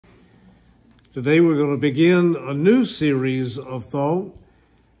Today we're going to begin a new series of thought.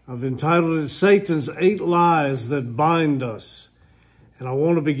 I've entitled it Satan's 8 Lies That Bind Us. And I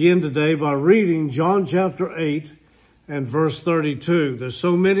want to begin today by reading John chapter 8 and verse 32. There's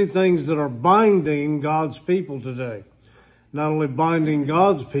so many things that are binding God's people today. Not only binding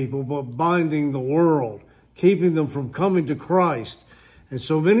God's people, but binding the world, keeping them from coming to Christ. And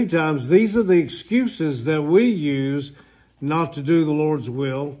so many times these are the excuses that we use not to do the Lord's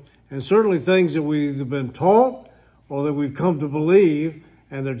will. And certainly things that we've either been taught or that we've come to believe,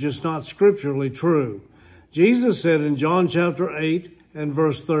 and they're just not scripturally true. Jesus said in John chapter 8 and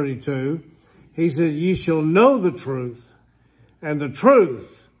verse 32, he said, "Ye shall know the truth, and the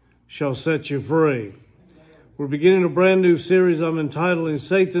truth shall set you free." We're beginning a brand new series I'm entitling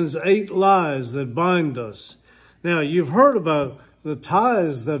Satan's 8 Lies That Bind Us. Now, you've heard about the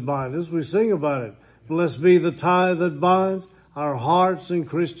ties that bind us. We sing about it. Blessed be the tie that binds our hearts in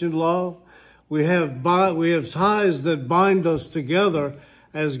Christian love. We have ties that bind us together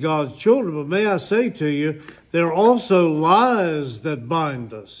as God's children. But may I say to you, there are also lies that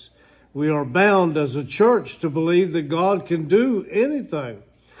bind us. We are bound as a church to believe that God can do anything.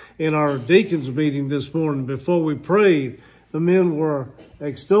 In our deacons meeting this morning, before we prayed, the men were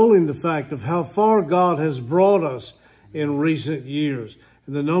extolling the fact of how far God has brought us in recent years,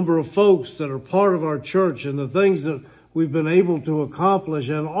 and the number of folks that are part of our church and the things that we've been able to accomplish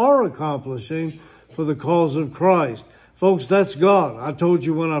and are accomplishing for the cause of Christ. Folks, that's God. I told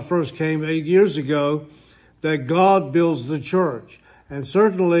you when I first came 8 years ago that God builds the church. And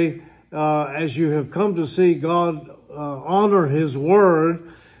certainly, as you have come to see God honor His word,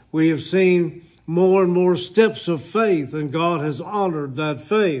 we have seen more and more steps of faith, and God has honored that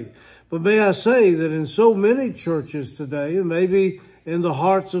faith. But may I say that in so many churches today, and maybe in the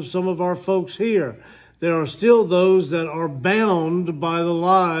hearts of some of our folks here, there are still those that are bound by the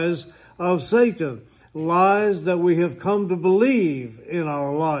lies of Satan, lies that we have come to believe in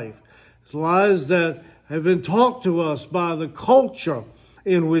our life, lies that have been taught to us by the culture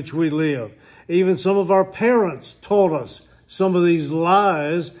in which we live. Even some of our parents taught us some of these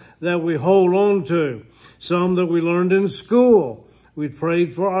lies that we hold on to, some that we learned in school. We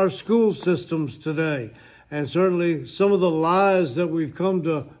prayed for our school systems today. And certainly some of the lies that we've come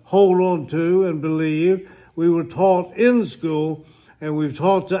to hold on to and believe, we were taught in school, and we've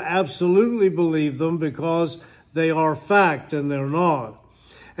taught to absolutely believe them because they are fact and they're not.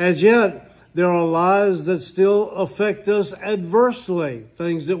 As yet, there are lies that still affect us adversely,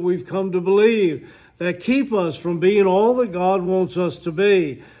 things that we've come to believe that keep us from being all that God wants us to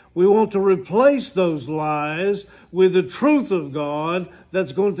be. We want to replace those lies with the truth of God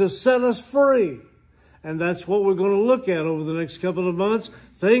that's going to set us free. And that's what we're going to look at over the next couple of months.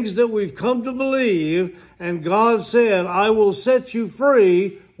 Things that we've come to believe, and God said, I will set you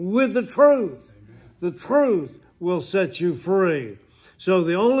free with the truth. The truth will set you free. So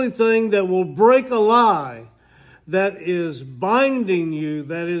the only thing that will break a lie that is binding you,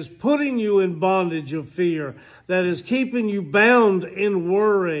 that is putting you in bondage of fear, that is keeping you bound in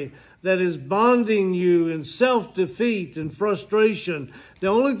worry, that is bonding you in self-defeat and frustration, the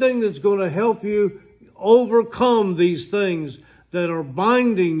only thing that's going to help you overcome these things that are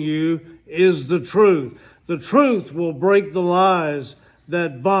binding you is the truth. The truth will break the lies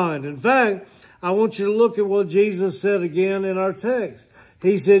that bind. In fact, I want you to look at what Jesus said again in our text.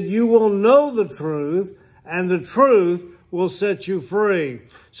 He said, you will know the truth, and the truth will set you free.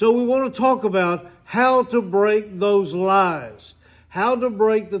 So we want to talk about how to break those lies, how to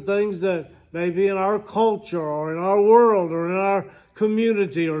break the things that maybe in our culture or in our world or in our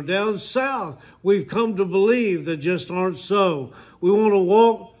community or down south we've come to believe that just aren't so. We want to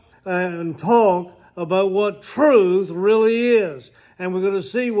walk and talk about what truth really is. And we're going to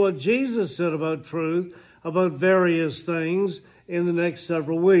see what Jesus said about truth, about various things in the next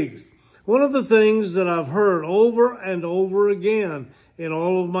several weeks. One of the things that I've heard over and over again in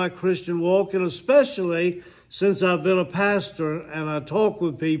all of my Christian walk, and especially since I've been a pastor and I talk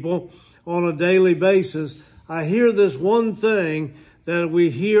with people on a daily basis, I hear this one thing that we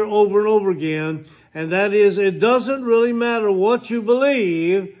hear over and over again, and that is, it doesn't really matter what you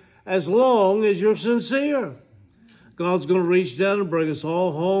believe as long as you're sincere. God's going to reach down and bring us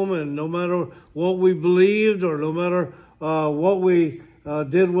all home, and no matter what we believed or no matter what we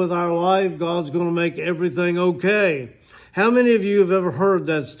did with our life, God's going to make everything okay. How many of you have ever heard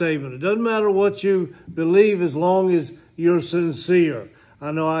that statement? It doesn't matter what you believe as long as you're sincere.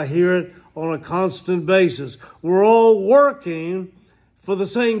 I know I hear it on a constant basis. We're all working for the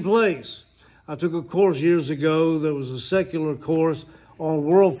same place. I took a course years ago that was a secular course on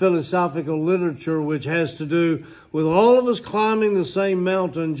world philosophical literature, which has to do with all of us climbing the same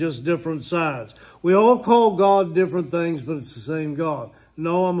mountain, just different sides. We all call God different things, but it's the same God.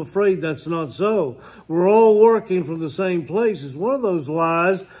 No, I'm afraid that's not so. We're all working from the same place. It's one of those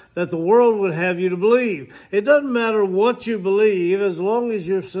lies that the world would have you to believe. It doesn't matter what you believe, as long as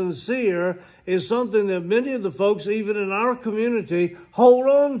you're sincere, is something that many of the folks, even in our community, hold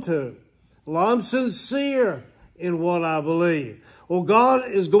on to. Well, I'm sincere in what I believe. Well, God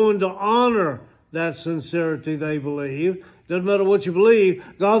is going to honor that sincerity they believe. Doesn't matter what you believe,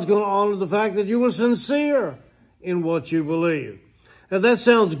 God's going to honor the fact that you were sincere in what you believe. And that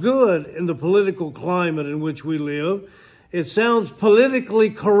sounds good in the political climate in which we live. It sounds politically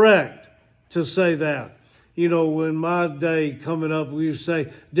correct to say that. You know, in my day coming up, we used to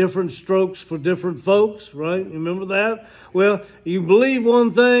say different strokes for different folks, right? You remember that? Well, you believe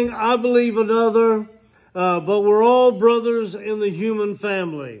one thing, I believe another, but we're all brothers in the human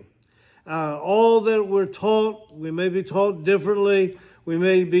family. All that we're taught, we may be taught differently. We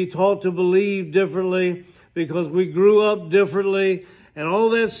may be taught to believe differently because we grew up differently. And all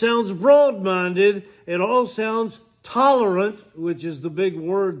that sounds broad-minded. It all sounds tolerant, which is the big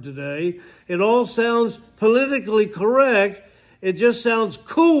word today. It all sounds politically correct. It just sounds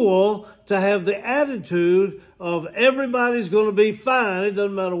cool to have the attitude of everybody's going to be fine. It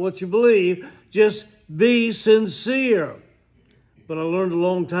doesn't matter what you believe. Just be sincere. But I learned a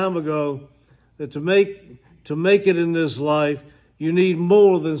long time ago that to make it in this life, you need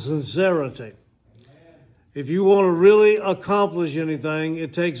more than sincerity. If you want to really accomplish anything,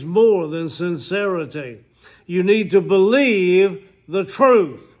 it takes more than sincerity. You need to believe the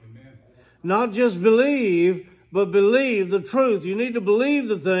truth. Amen. Not just believe, but believe the truth. You need to believe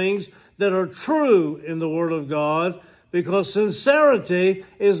the things that are true in the Word of God, because sincerity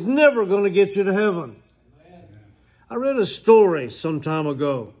is never going to get you to heaven. Amen. I read a story some time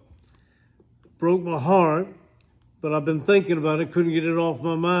ago. It broke my heart, but I've been thinking about it, couldn't get it off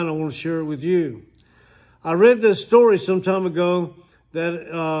my mind. I want to share it with you. I read this story some time ago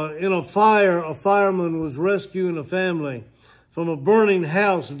that in a fire, a fireman was rescuing a family from a burning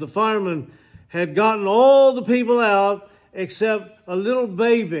house. And the fireman had gotten all the people out except a little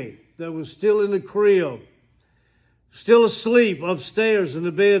baby that was still in the crib, still asleep upstairs in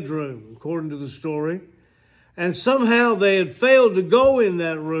the bedroom, according to the story. And somehow they had failed to go in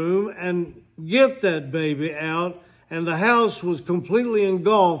that room and get that baby out, and the house was completely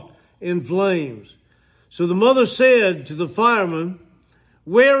engulfed in flames. So the mother said to the fireman,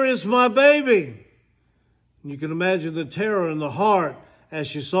 "Where is my baby?" And you can imagine the terror in the heart as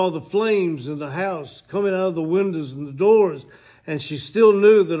she saw the flames in the house coming out of the windows and the doors. And she still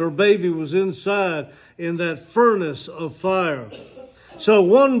knew that her baby was inside in that furnace of fire. So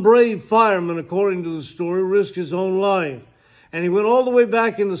one brave fireman, according to the story, risked his own life. And he went all the way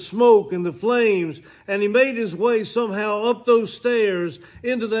back in the smoke and the flames, and he made his way somehow up those stairs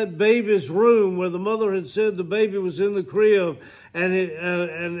into that baby's room where the mother had said the baby was in the crib. And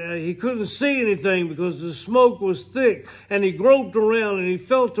he couldn't see anything because the smoke was thick. And he groped around and he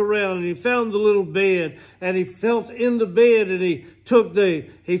felt around and he found the little bed. And he felt in the bed and he felt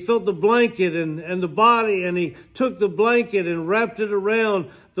the blanket and the body, and he took the blanket and wrapped it around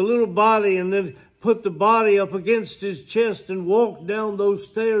the little body, and then put the body up against his chest and walked down those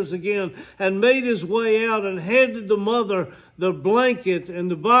stairs again and made his way out and handed the mother the blanket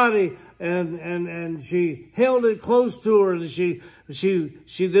and the body, and she held it close to her, and she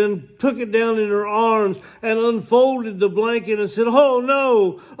then took it down in her arms and unfolded the blanket and said, "Oh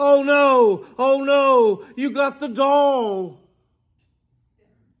no, oh no, oh no, you got the doll."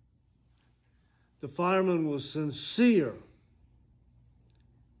 The fireman was sincere,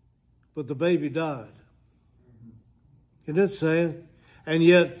 but the baby died. Isn't that sad? And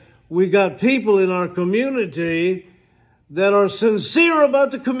yet we got people in our community that are sincere about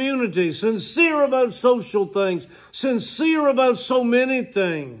the community, sincere about social things, sincere about so many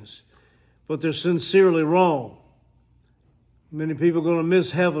things, but they're sincerely wrong. Many people are going to miss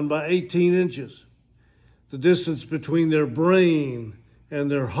heaven by 18 inches. The distance between their brain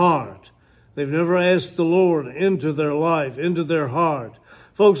and their heart. They've never asked the Lord into their life, into their heart.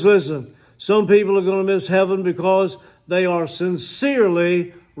 Folks, listen, some people are going to miss heaven because they are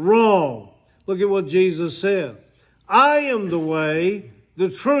sincerely wrong. Look at what Jesus said. "I am the way, the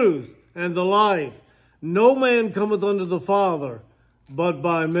truth, and the life. No man cometh unto the Father but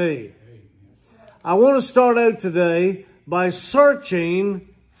by me." I want to start out today by searching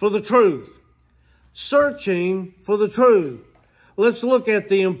for the truth. Searching for the truth. Let's look at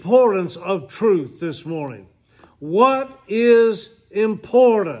the importance of truth this morning. What is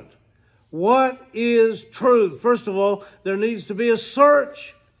important? What is truth? First of all, there needs to be a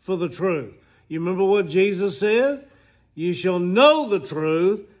search for the truth. You remember what Jesus said? You shall know the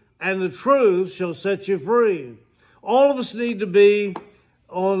truth, and the truth shall set you free. All of us need to be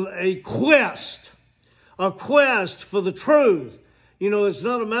on a quest for the truth. You know, it's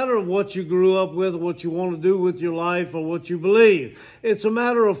not a matter of what you grew up with, what you want to do with your life, or what you believe. It's a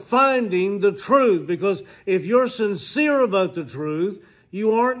matter of finding the truth, because if you're sincere about the truth,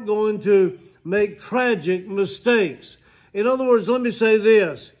 you aren't going to make tragic mistakes. In other words, let me say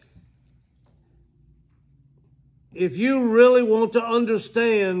this. If you really want to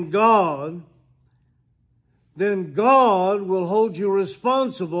understand God, then God will hold you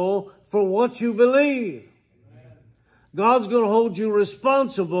responsible for what you believe. God's going to hold you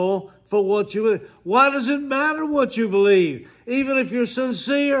responsible for what you believe. Why does it matter what you believe, even if you're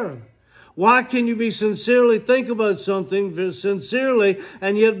sincere? Why can you be sincerely think about something sincerely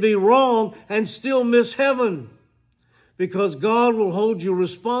and yet be wrong and still miss heaven? Because God will hold you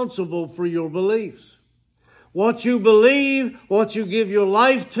responsible for your beliefs. What you believe, what you give your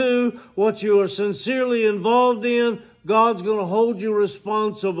life to, what you are sincerely involved in, God's going to hold you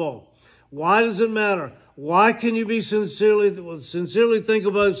responsible. Why does it matter? Why can you be sincerely think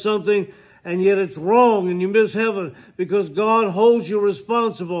about something and yet it's wrong and you miss heaven? Because God holds you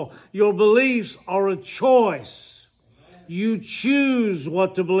responsible. Your beliefs are a choice. You choose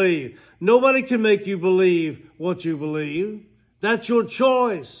what to believe. Nobody can make you believe what you believe. That's your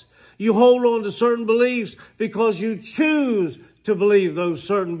choice. You hold on to certain beliefs because you choose to believe those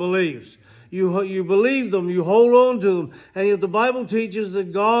certain beliefs. You believe them, you hold on to them. And yet the Bible teaches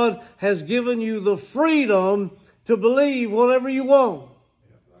that God has given you the freedom to believe whatever you want.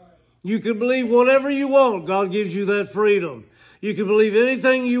 You can believe whatever you want. God gives you that freedom. You can believe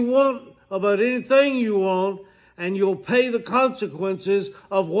anything you want about anything you want, and you'll pay the consequences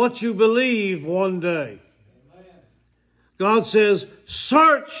of what you believe one day. God says,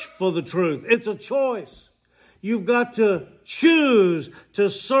 search for the truth. It's a choice. You've got to choose to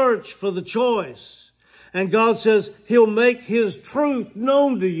search for the choice. And God says He'll make His truth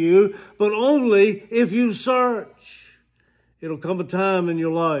known to you, but only if you search. It'll come a time in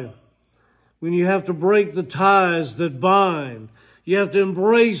your life when you have to break the ties that bind. You have to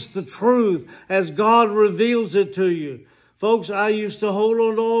embrace the truth as God reveals it to you. Folks, I used to hold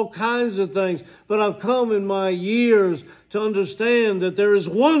on to all kinds of things, but I've come in my years to understand that there is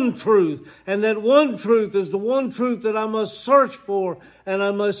one truth, and that one truth is the one truth that I must search for, and I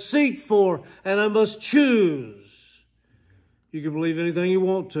must seek for, and I must choose. You can believe anything you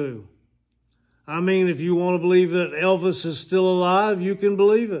want to. I mean, if you want to believe that Elvis is still alive, you can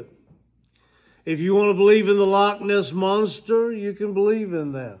believe it. If you want to believe in the Loch Ness Monster, you can believe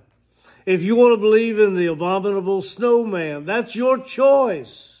in that. If you want to believe in the abominable snowman, that's your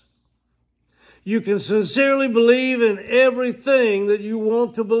choice. You can sincerely believe in everything that you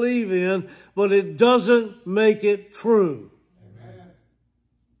want to believe in, but it doesn't make it true. Amen.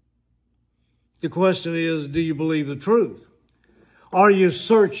 The question is, do you believe the truth? Are you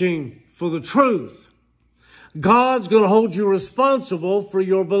searching for the truth? God's going to hold you responsible for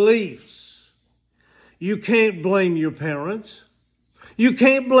your beliefs. You can't blame your parents. You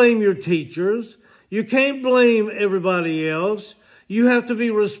can't blame your teachers. You can't blame everybody else. You have to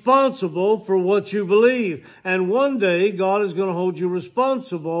be responsible for what you believe. And one day, God is going to hold you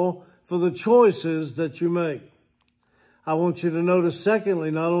responsible for the choices that you make. I want you to notice, secondly,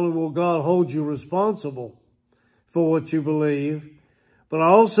 not only will God hold you responsible for what you believe, but I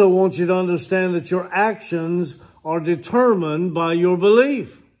also want you to understand that your actions are determined by your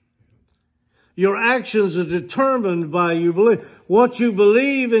belief. Your actions are determined by your belief. What you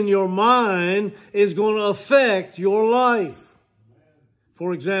believe in your mind is going to affect your life.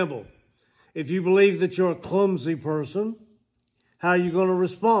 For example, if you believe that you're a clumsy person, how are you going to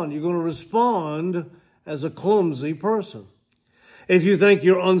respond? You're going to respond as a clumsy person. If you think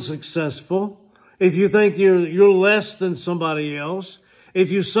you're unsuccessful, if you think you're less than somebody else,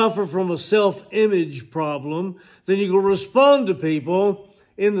 if you suffer from a self-image problem, then you're going to respond to people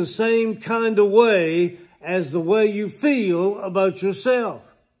in the same kind of way as the way you feel about yourself.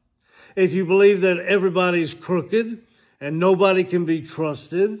 If you believe that everybody's crooked and nobody can be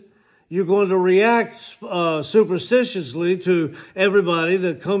trusted, you're going to react superstitiously to everybody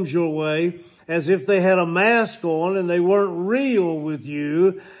that comes your way as if they had a mask on and they weren't real with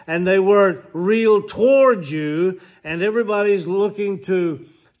you and they weren't real towards you, and everybody's looking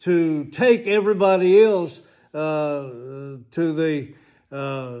to take everybody else for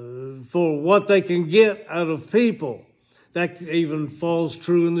what they can get out of people. That even falls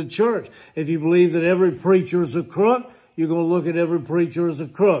true in the church. If you believe that every preacher is a crook, you're going to look at every preacher as a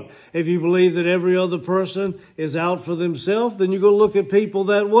crook. If you believe that every other person is out for themselves, then you're going to look at people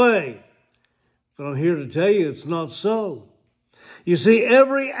that way. But I'm here to tell you it's not so. You see,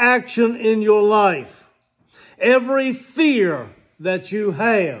 every action in your life, every fear that you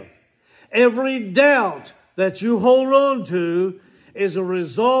have, every doubt that you hold on to is a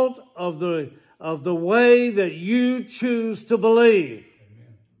result of the way that you choose to believe.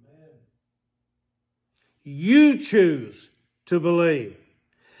 You choose to believe.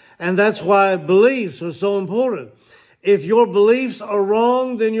 And that's why beliefs are so important. If your beliefs are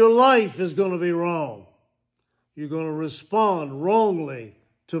wrong, then your life is going to be wrong. You're going to respond wrongly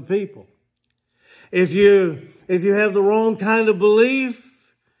to people. If you have the wrong kind of belief,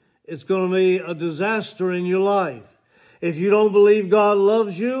 it's going to be a disaster in your life. If you don't believe God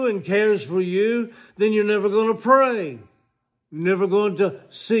loves you and cares for you, then you're never going to pray. You're never going to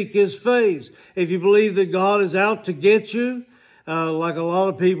seek His face. If you believe that God is out to get you, like a lot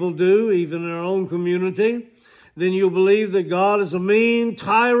of people do, even in our own community, then you'll believe that God is a mean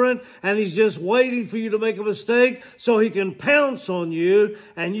tyrant and He's just waiting for you to make a mistake so He can pounce on you,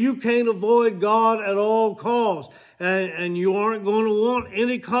 and you can't avoid God at all costs. And you aren't going to want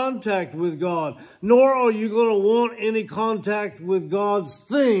any contact with God, nor are you going to want any contact with God's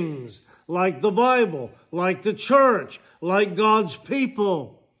things, like the Bible, like the church, like God's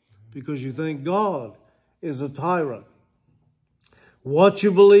people, because you think God is a tyrant. What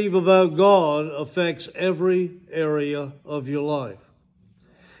you believe about God affects every area of your life.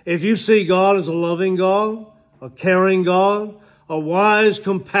 If you see God as a loving God, a caring God, a wise,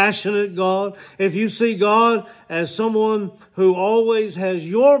 compassionate God, if you see God as someone who always has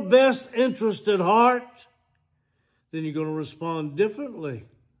your best interest at heart, then you're going to respond differently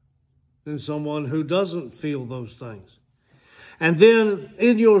than someone who doesn't feel those things. And then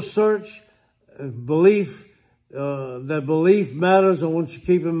in your search of belief, that belief matters, I want you to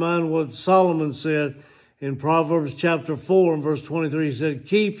keep in mind what Solomon said in Proverbs chapter 4 and verse 23. He said,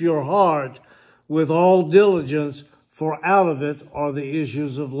 keep your heart with all diligence, for out of it are the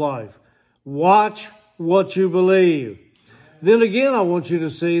issues of life. Watch what you believe. Then again, I want you to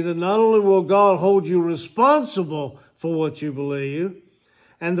see that not only will God hold you responsible for what you believe,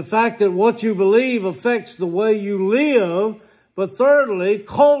 and the fact that what you believe affects the way you live, but thirdly,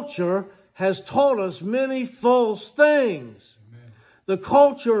 culture has taught us many false things. Amen. The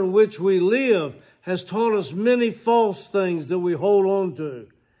culture in which we live has taught us many false things that we hold on to.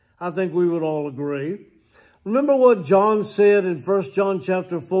 I think we would all agree. Remember what John said in 1 John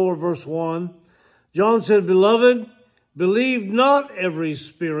chapter 4, verse 1? John said, beloved, believe not every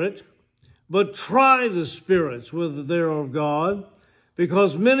spirit, but try the spirits whether they are of God,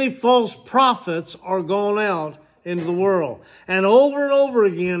 because many false prophets are gone out into the world. And over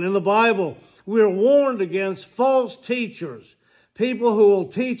again in the Bible, we are warned against false teachers, people who will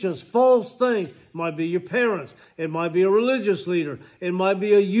teach us false things. It might be your parents. It might be a religious leader. It might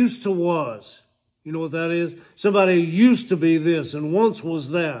be a used to was. You know what that is? Somebody who used to be this and once was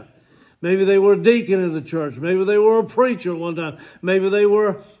that. Maybe they were a deacon in the church. Maybe they were a preacher one time. Maybe they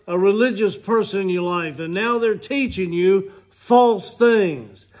were a religious person in your life, and now they're teaching you false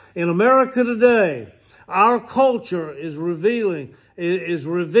things. In America today, our culture is revealed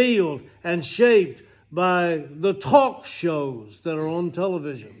and shaped by the talk shows that are on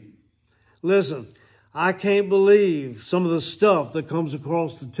television. Listen, I can't believe some of the stuff that comes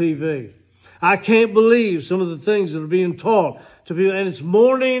across the TV. I can't believe some of the things that are being taught to people. And it's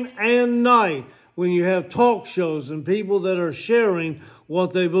morning and night when you have talk shows and people that are sharing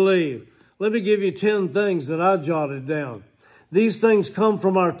what they believe. Let me give you 10 things that I jotted down. These things come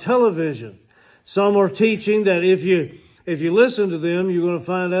from our television. Some are teaching that if you listen to them, you're going to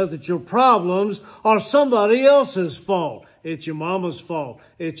find out that your problems are somebody else's fault. It's your mama's fault.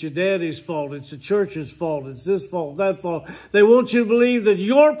 It's your daddy's fault. It's the church's fault. It's this fault, that fault. They want you to believe that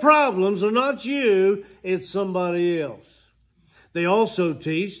your problems are not you, it's somebody else. They also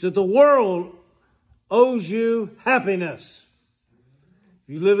teach that the world owes you happiness.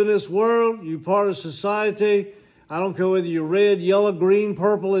 If you live in this world, you're part of society. I don't care whether you're red, yellow, green,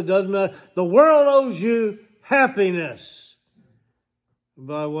 purple, it doesn't matter. The world owes you happiness.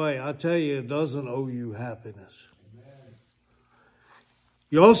 By the way, I tell you, it doesn't owe you happiness.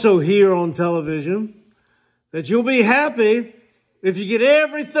 You also hear on television that you'll be happy if you get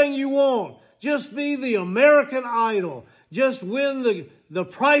everything you want. Just be the American Idol. Just win the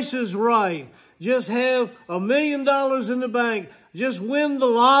Price is Right. Just have $1 million in the bank. Just win the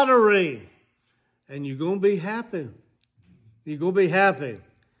lottery. And you're going to be happy. You're going to be happy.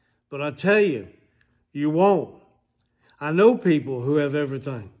 But I tell you, you won't. I know people who have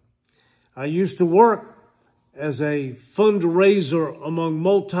everything. I used to work as a fundraiser among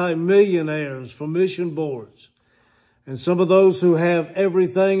multimillionaires for mission boards. And some of those who have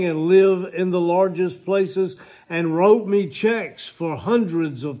everything and live in the largest places and wrote me checks for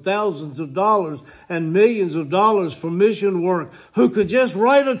hundreds of thousands of dollars and millions of dollars for mission work, who could just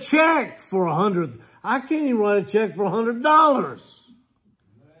write a check for I can't even write a check for $100.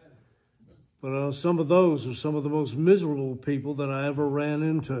 But some of those are some of the most miserable people that I ever ran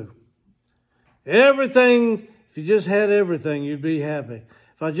into. Everything, if you just had everything, you'd be happy.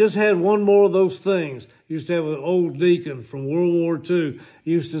 If I just had one more of those things, used to have an old deacon from World War II,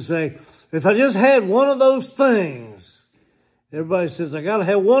 used to say, if I just had one of those things, everybody says, I got to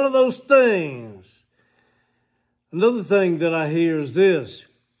have one of those things. Another thing that I hear is this: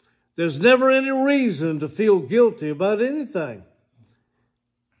 there's never any reason to feel guilty about anything.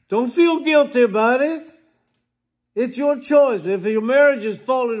 Don't feel guilty about it. It's your choice. If your marriage is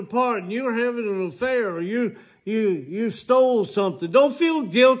falling apart and you're having an affair or you stole something, don't feel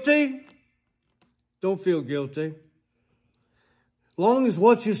guilty. Don't feel guilty. As long as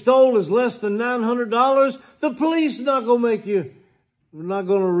what you stole is less than $900, the police not going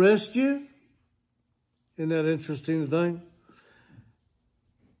to arrest you. Isn't that interesting thing?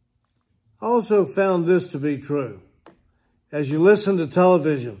 I also found this to be true. As you listen to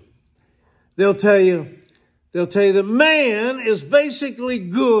television, they'll tell you that man is basically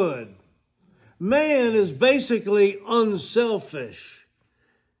good. Man is basically unselfish.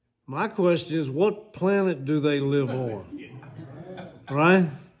 My question is, what planet do they live on? Right?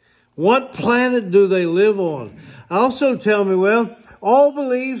 What planet do they live on? Also tell me, well, all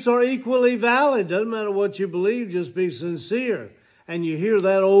beliefs are equally valid. Doesn't matter what you believe, just be sincere. And you hear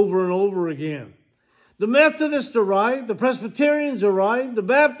that over and over again. The Methodists are right, the Presbyterians are right, the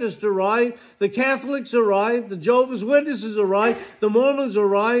Baptists are right, the Catholics are right, the Jehovah's Witnesses are right, the Mormons are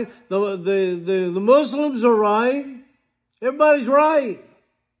right, the Muslims are right. Everybody's right.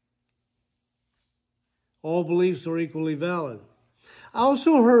 All beliefs are equally valid. I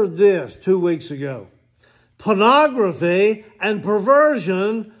also heard this 2 weeks ago. Pornography and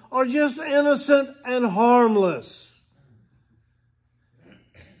perversion are just innocent and harmless.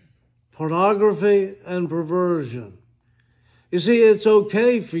 Pornography and perversion. You see, it's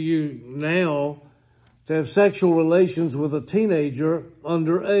okay for you now to have sexual relations with a teenager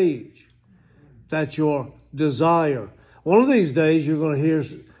underage. That's your desire. One of these days you're going to hear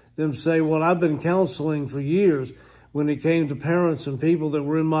them say, well, I've been counseling for years when it came to parents and people that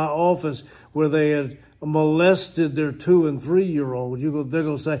were in my office where they had molested their 2- and 3-year-olds. They're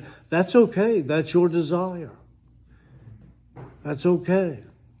going to say, that's okay. That's your desire. That's okay.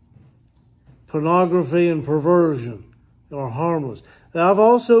 Pornography and perversion are harmless. Now, I've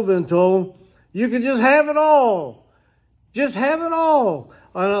also been told you can just have it all. Just have it all.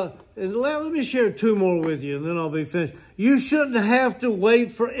 And let me share 2 more with you, and then I'll be finished. You shouldn't have to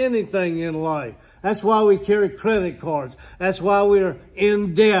wait for anything in life. That's why we carry credit cards. That's why we're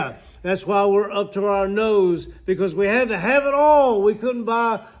in debt. That's why we're up to our nose, because we had to have it all. We couldn't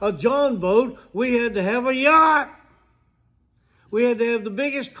buy a John boat. We had to have a yacht. We had to have the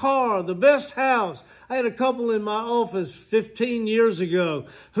biggest car, the best house. I had a couple in my office 15 years ago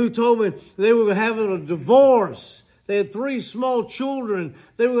who told me they were having a divorce. They had 3 small children.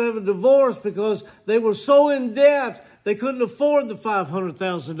 They were having a divorce because they were so in debt. They couldn't afford the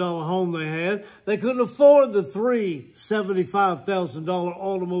 $500,000 home they had. They couldn't afford the 3 $75,000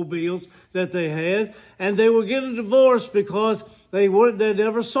 automobiles that they had. And they were getting divorced because they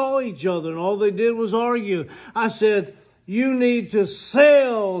never saw each other, and all they did was argue. I said, you need to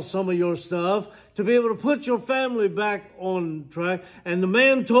sell some of your stuff to be able to put your family back on track. And the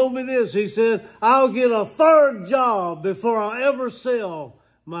man told me this. He said, I'll get a 3rd job before I ever sell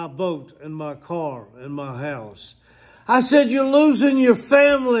my boat and my car and my house. I said, you're losing your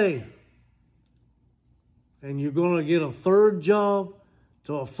family. And you're going to get a 3rd job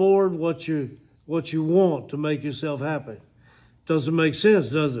to afford what you want to make yourself happy. Doesn't make sense,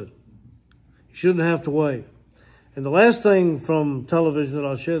 does it? You shouldn't have to wait. And the last thing from television that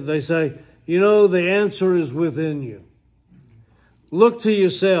I'll share, they say, you know, the answer is within you. Look to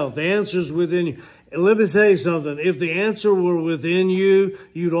yourself. The answer is within you. And let me say something. If the answer were within you,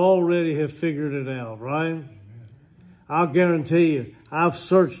 you'd already have figured it out, right? I'll guarantee you, I've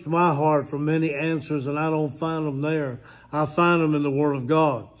searched my heart for many answers and I don't find them there. I find them in the Word of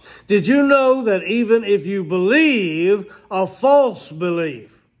God. Did you know that even if you believe a false belief,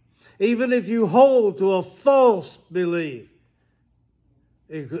 even if you hold to a false belief,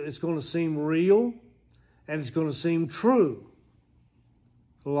 it's going to seem real and it's going to seem true.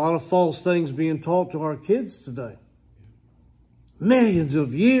 A lot of false things being taught to our kids today. Millions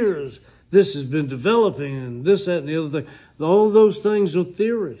of years this has been developing and this, that, and the other thing. All those things are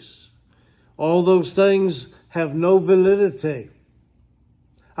theories. All those things have no validity.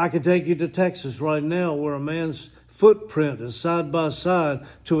 I could take you to Texas right now where a man's footprint is side by side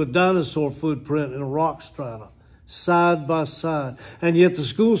to a dinosaur footprint in a rock strata. Side by side. And yet the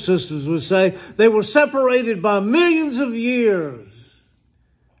school systems would say they were separated by millions of years.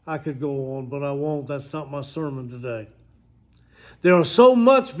 I could go on, but I won't. That's not my sermon today. There is so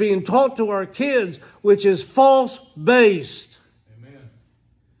much being taught to our kids which is false-based. Amen.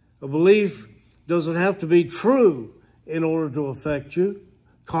 A belief doesn't have to be true in order to affect you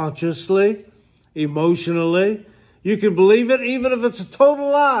consciously, emotionally. You can believe it even if it's a total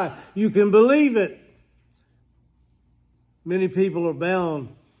lie. You can believe it. Many people are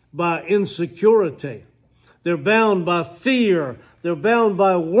bound by insecurity. They're bound by fear. They're bound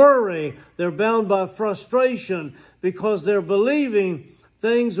by worry. They're bound by frustration because they're believing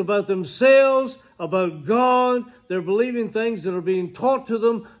things about themselves, about God. They're believing things that are being taught to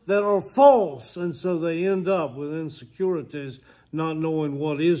them that are false. And so they end up with insecurities, not knowing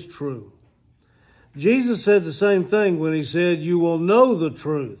what is true. Jesus said the same thing when he said, you will know the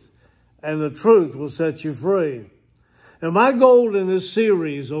truth, and the truth will set you free. And my goal in this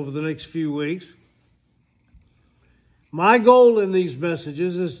series over the next few weeks, my goal in these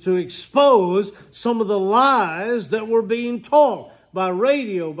messages is to expose some of the lies that were being taught by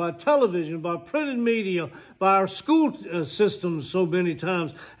radio, by television, by printed media, by our school systems so many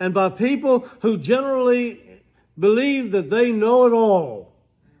times, and by people who generally believe that they know it all.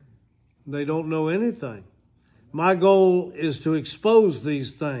 They don't know anything. My goal is to expose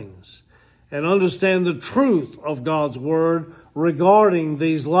these things and understand the truth of God's Word regarding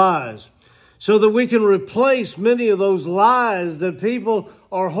these lies, so that we can replace many of those lies that people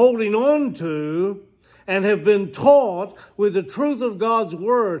are holding on to and have been taught with the truth of God's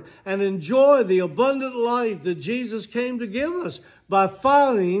Word and enjoy the abundant life that Jesus came to give us by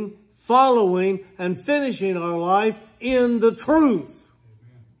following and finishing our life in the truth.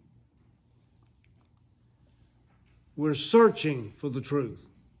 We're searching for the truth.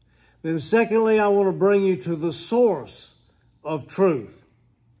 Then secondly, I want to bring you to the source of truth.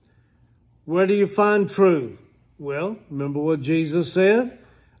 Where do you find truth? Well, remember what Jesus said?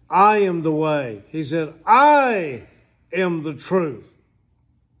 I am the way. He said, I am the truth.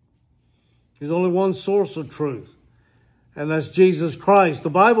 There's only one source of truth, and that's Jesus Christ. The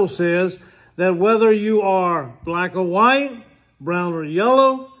Bible says that whether you are black or white, brown or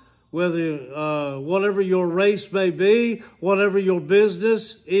yellow, whether whatever your race may be, whatever your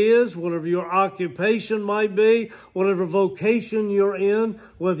business is, whatever your occupation might be, whatever vocation you're in,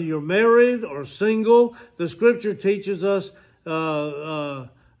 whether you're married or single, the Scripture teaches us there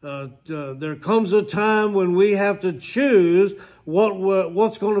comes a time when we have to choose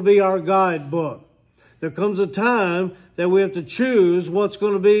what's going to be our guidebook. There comes a time that we have to choose what's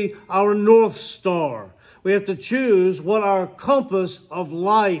going to be our North Star. We have to choose what our compass of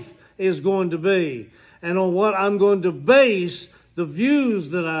life is going to be, and on what I'm going to base the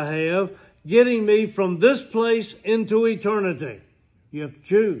views that I have, getting me from this place into eternity. You have to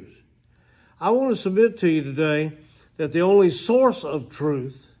choose. I want to submit to you today that the only source of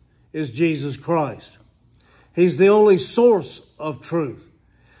truth is Jesus Christ. He's the only source of truth.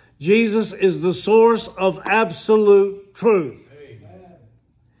 Jesus is the source of absolute truth. Amen.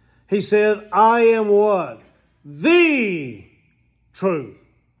 He said, I am what? The truth.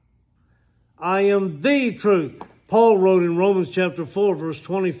 I am the truth. Paul wrote in Romans chapter 4, verse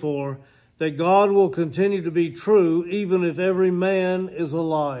 24, that God will continue to be true even if every man is a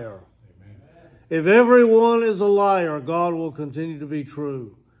liar. Amen. If everyone is a liar, God will continue to be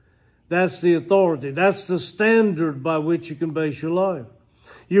true. That's the authority. That's the standard by which you can base your life.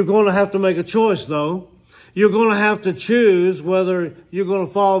 You're going to have to make a choice, though. You're going to have to choose whether you're going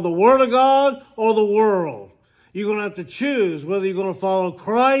to follow the Word of God or the world. You're going to have to choose whether you're going to follow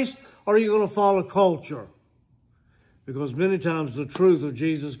Christ or you're going to follow culture. Because many times the truth of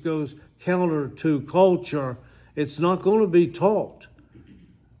Jesus goes counter to culture. It's not going to be taught.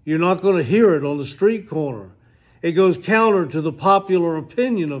 You're not going to hear it on the street corner. It goes counter to the popular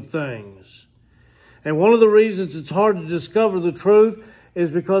opinion of things. And one of the reasons it's hard to discover the truth is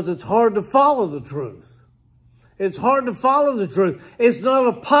because it's hard to follow the truth. It's hard to follow the truth. It's not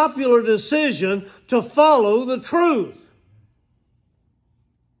a popular decision to follow the truth.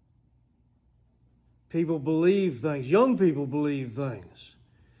 People believe things. Young people believe things.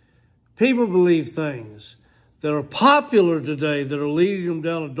 People believe things that are popular today that are leading them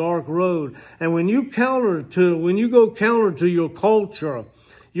down a dark road. And when you go counter to your culture,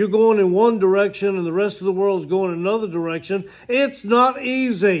 you're going in one direction and the rest of the world's going in another direction. It's not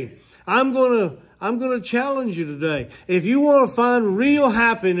easy. I'm going to challenge you today. If you want to find real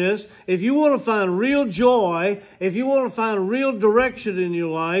happiness, if you want to find real joy, if you want to find real direction in your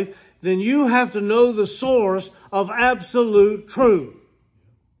life, then you have to know the source of absolute truth.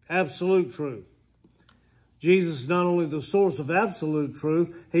 Absolute truth. Jesus is not only the source of absolute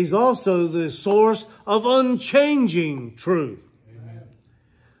truth, He's also the source of unchanging truth. Amen.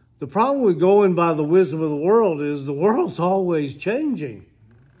 The problem with going by the wisdom of the world is the world's always changing.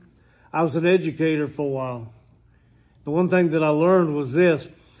 I was an educator for a while. The one thing that I learned was this.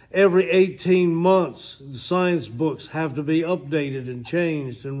 Every 18 months, the science books have to be updated and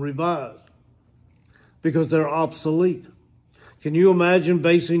changed and revised because they're obsolete. Can you imagine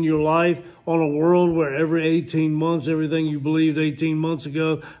basing your life on a world where every 18 months, everything you believed 18 months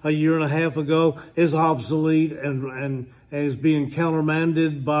ago, a year and a half ago, is obsolete and is being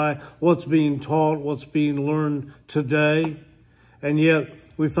countermanded by what's being taught, what's being learned today? And yet,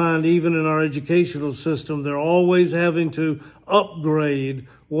 we find even in our educational system, they're always having to upgrade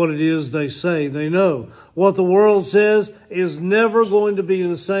what it is they say. They know what the world says is never going to be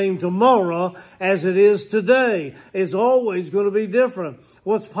the same tomorrow as it is today. It's always going to be different.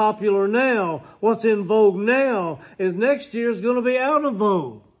 What's popular now, what's in vogue now, is next year is going to be out of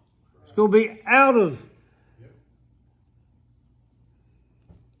vogue. It's going to be out of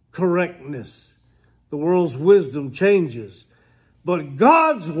correctness. The world's wisdom changes. But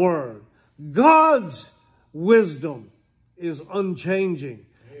God's word, God's wisdom is unchanging.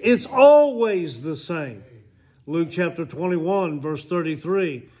 It's always the same. Luke chapter 21, verse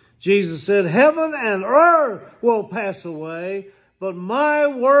 33, Jesus said, heaven and earth will pass away, but my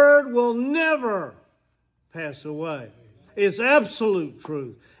word will never pass away. It's absolute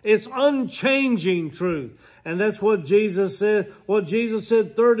truth. It's unchanging truth. And that's what Jesus said. What Jesus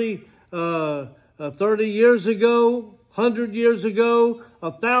said 30 years ago, 100 years ago,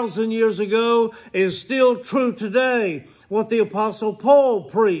 1,000 years ago is still true today. What the Apostle Paul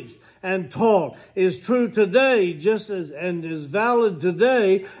preached and taught is true today, just as and is valid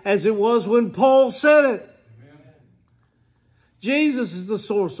today as it was when Paul said it. Amen. Jesus is the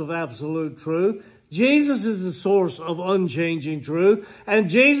source of absolute truth. Jesus is the source of unchanging truth. And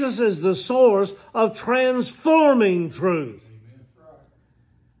Jesus is the source of transforming truth. Amen.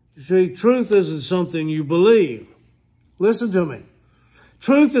 You see, truth isn't something you believe. Listen to me.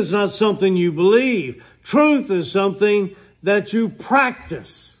 Truth is not something you believe. Truth is something that you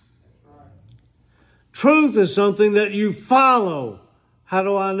practice. Truth is something that you follow. How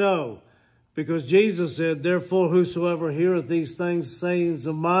do I know? Because Jesus said, therefore, whosoever heareth these things, sayings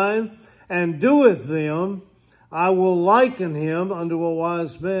of mine, and doeth them, I will liken him unto a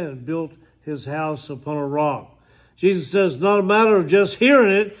wise man, built his house upon a rock. Jesus says, it's not a matter of just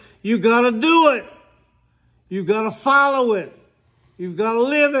hearing it. You got to do it. You've got to follow it. You've got to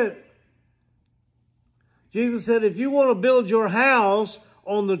live it. Jesus said, if you want to build your house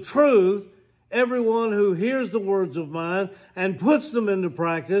on the truth, everyone who hears the words of mine and puts them into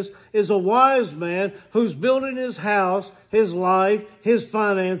practice is a wise man who's building his house, his life, his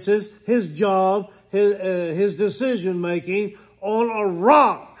finances, his job, his decision-making on a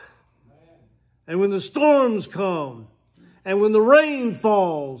rock. And when the storms come, and when the rain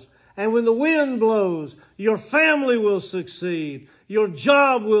falls, and when the wind blows, your family will succeed. Your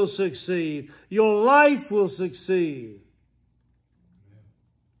job will succeed. Your life will succeed.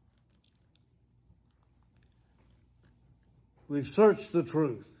 We've searched the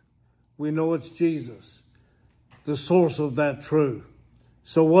truth. We know it's Jesus, the source of that truth.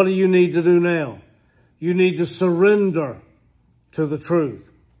 So what do you need to do now? You need to surrender to the truth.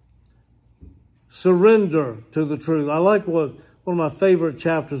 Surrender to the truth. I like one of my favorite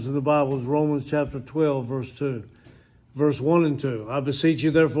chapters in the Bible is Romans chapter 12, verse 2. Verse 1 and 2. I beseech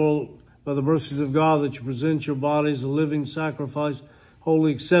you, therefore, by the mercies of God, that you present your bodies a living sacrifice,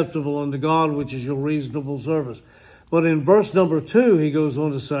 wholly acceptable unto God, which is your reasonable service. But in verse number 2, he goes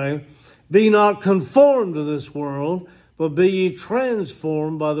on to say, be not conformed to this world, but be ye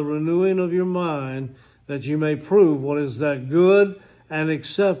transformed by the renewing of your mind, that you may prove what is that good and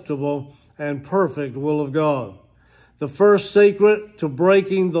acceptable and perfect will of God. The first secret to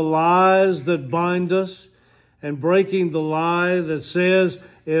breaking the lies that bind us and breaking the lie that says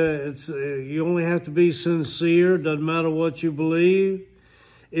you only have to be sincere, doesn't matter what you believe,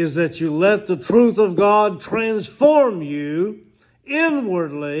 is that you let the truth of God transform you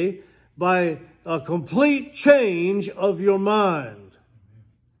inwardly by a complete change of your mind.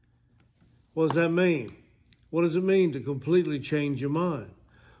 What does that mean? What does it mean to completely change your mind?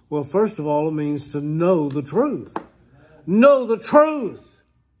 Well, first of all, it means to know the truth. Know the truth.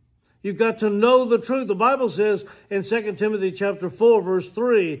 You've got to know the truth. The Bible says in 2 Timothy chapter 4, verse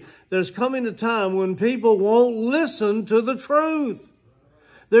 3, there's coming a time when people won't listen to the truth.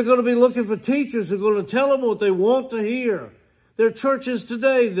 They're going to be looking for teachers who are going to tell them what they want to hear. There are churches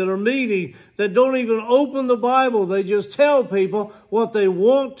today that are meeting that don't even open the Bible. They just tell people what they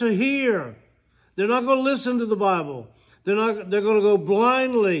want to hear. They're not going to listen to the Bible. They're going to go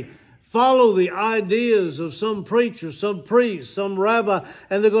blindly follow the ideas of some preacher, some priest, some rabbi,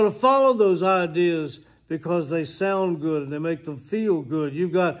 and they're going to follow those ideas because they sound good and they make them feel good.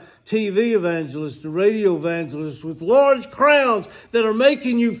 You've got TV evangelists and radio evangelists with large crowds that are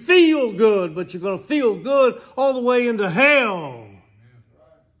making you feel good, but you're going to feel good all the way into hell.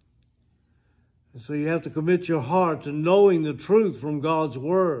 And so you have to commit your heart to knowing the truth from God's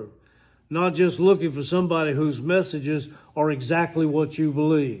Word, not just looking for somebody whose messages are exactly what you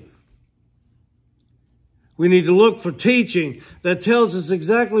believe. We need to look for teaching that tells us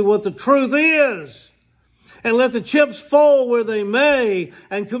exactly what the truth is. And let the chips fall where they may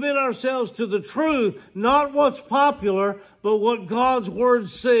and commit ourselves to the truth, not what's popular, but what God's Word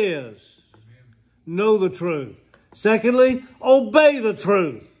says. Know the truth. Secondly, obey the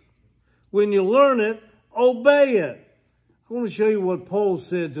truth. When you learn it, obey it. I want to show you what Paul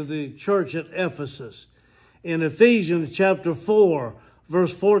said to the church at Ephesus. In Ephesians chapter 4,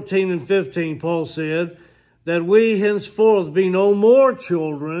 verse 14 and 15, Paul said, that we henceforth be no more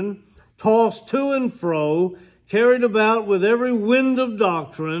children, tossed to and fro, carried about with every wind of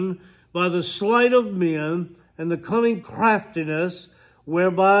doctrine, by the sleight of men and the cunning craftiness,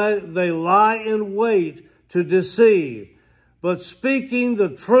 whereby they lie in wait to deceive. But speaking the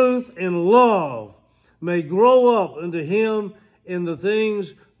truth in love, may grow up unto him in the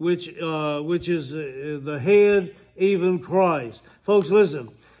things which is the head, even Christ. Folks,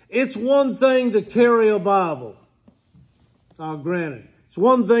 listen. It's one thing to carry a Bible. Granted. It's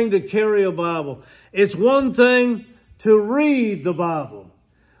one thing to carry a Bible. It's one thing to read the Bible.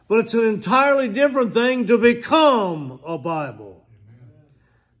 But it's an entirely different thing to become a Bible. Amen.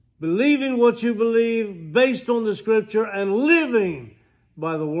 Believing what you believe based on the Scripture and living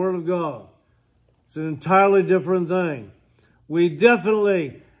by the Word of God. It's an entirely different thing. We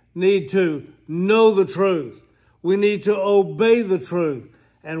definitely need to know the truth. We need to obey the truth.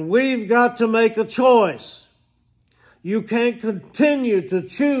 And we've got to make a choice. You can't continue to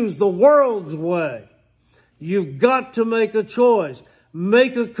choose the world's way. You've got to make a choice.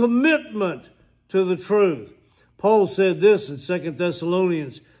 Make a commitment to the truth. Paul said this in 2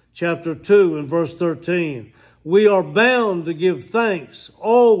 Thessalonians chapter 2 and verse 13. We are bound to give thanks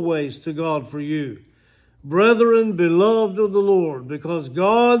always to God for you, brethren, beloved of the Lord, because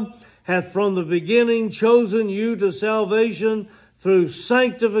God hath from the beginning chosen you to salvation through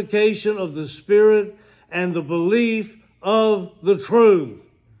sanctification of the Spirit and the belief of the truth.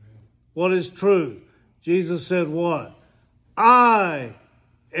 What is truth? Jesus said what? I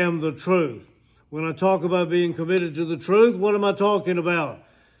am the truth. When I talk about being committed to the truth, what am I talking about?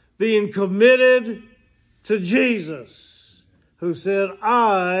 Being committed to Jesus, who said,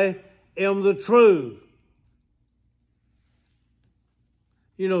 I am the truth.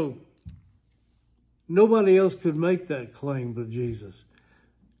 You know, nobody else could make that claim but Jesus.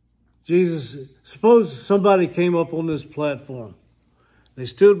 Suppose somebody came up on this platform. They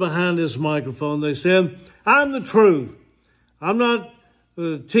stood behind this microphone. They said, I'm the truth. I'm not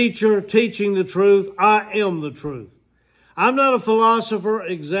a teacher teaching the truth. I am the truth. I'm not a philosopher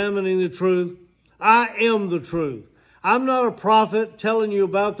examining the truth. I am the truth. I'm not a prophet telling you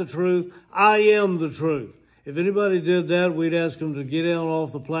about the truth. I am the truth. If anybody did that, we'd ask them to get down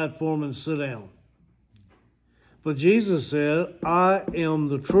off the platform and sit down. But Jesus said, I am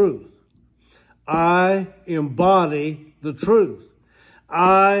the truth. I embody the truth.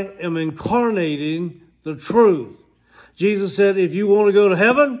 I am incarnating the truth. Jesus said, if you want to go to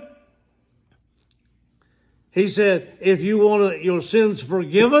heaven, he said, if you want your sins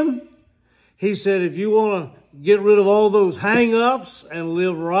forgiven, he said, if you want to get rid of all those hang-ups and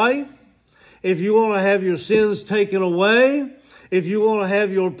live right, if you want to have your sins taken away, if you want to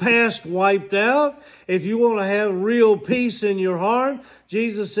have your past wiped out, if you want to have real peace in your heart,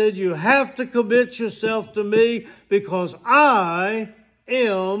 Jesus said you have to commit yourself to me because I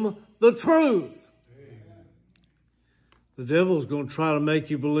am the truth. Amen. The devil's going to try to make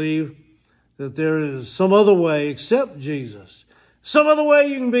you believe that there is some other way except Jesus. Some other way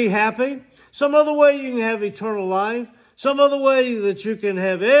you can be happy. Some other way you can have eternal life. Some other way that you can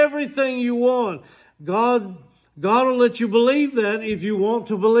have everything you want. God will let you believe that if you want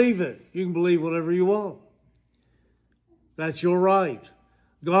to believe it. You can believe whatever you want. That's your right.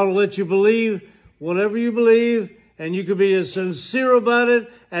 God will let you believe whatever you believe, And you could be as sincere about it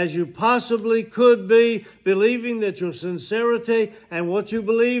as you possibly could be, believing that your sincerity and what you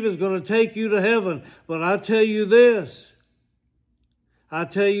believe is going to take you to heaven. But I tell you this,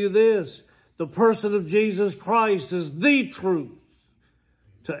 the person of Jesus Christ is the truth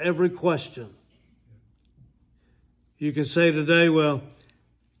to every question. You can say today, well,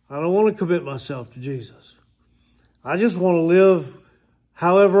 I don't want to commit myself to Jesus. I just want to live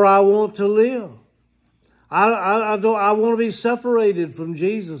however I want to live. I want to be separated from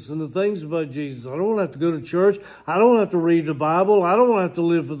Jesus and the things about Jesus. I don't want to have to go to church. I don't have to read the Bible. I don't want to have to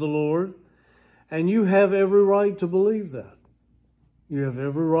live for the Lord. And you have every right to believe that. You have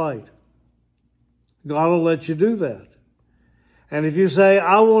every right. God will let you do that. And if you say,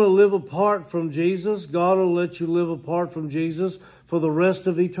 I want to live apart from Jesus, God will let you live apart from Jesus for the rest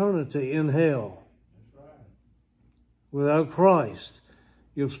of eternity in hell. That's right. Without Christ,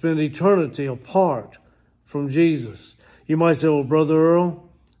 you'll spend eternity apart from Jesus. You might say, well, Brother Earl,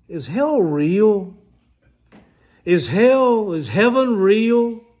 is hell real? Is heaven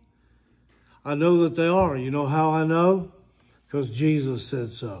real? I know that they are. You know how I know? Because Jesus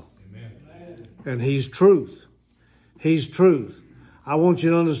said so. Amen. And He's truth. He's truth. I want you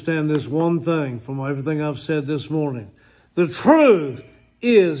to understand this one thing from everything I've said this morning. The truth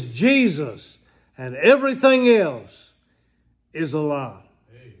is Jesus, and everything else is a lie.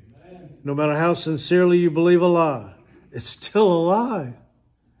 No matter how sincerely you believe a lie, it's still a lie.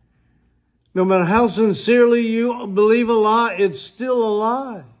 No matter how sincerely you believe a lie, it's still a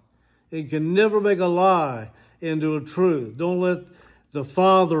lie. You can never make a lie into a truth. Don't let the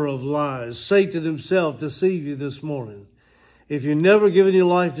father of lies, Satan himself, deceive you this morning. If you've never given your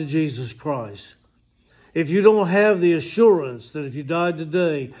life to Jesus Christ, if you don't have the assurance that if you died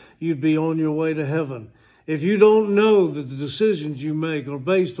today, you'd be on your way to heaven, if you don't know that the decisions you make are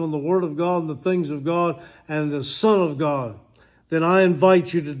based on the Word of God and the things of God and the Son of God, then I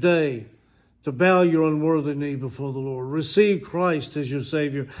invite you today to bow your unworthy knee before the Lord. Receive Christ as your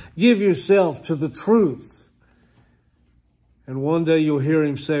Savior. Give yourself to the truth. And one day you'll hear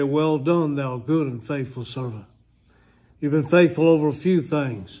Him say, well done, thou good and faithful servant. You've been faithful over a few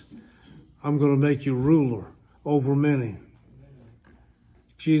things. I'm going to make you ruler over many.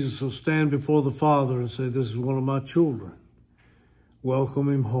 Jesus will stand before the Father and say, this is one of my children.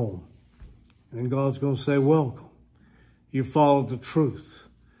 Welcome him home. And God's going to say, welcome. You followed the truth.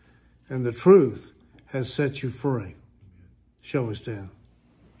 And the truth has set you free. Shall we stand?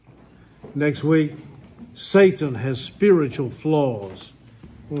 Next week, Satan has spiritual flaws.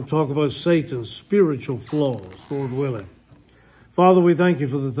 We're going to talk about Satan's spiritual flaws, Lord willing. Father, we thank you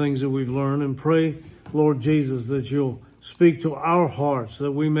for the things that we've learned and pray, Lord Jesus, that you'll speak to our hearts,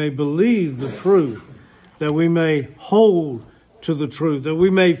 that we may believe the truth, that we may hold to the truth, that we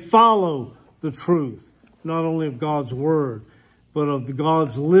may follow the truth, not only of God's word, but of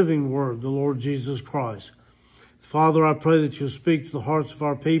God's living word, the Lord Jesus Christ. Father, I pray that you'll speak to the hearts of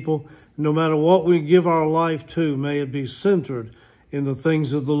our people. No matter what we give our life to, may it be centered in the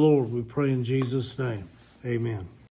things of the Lord. We pray in Jesus' name. Amen.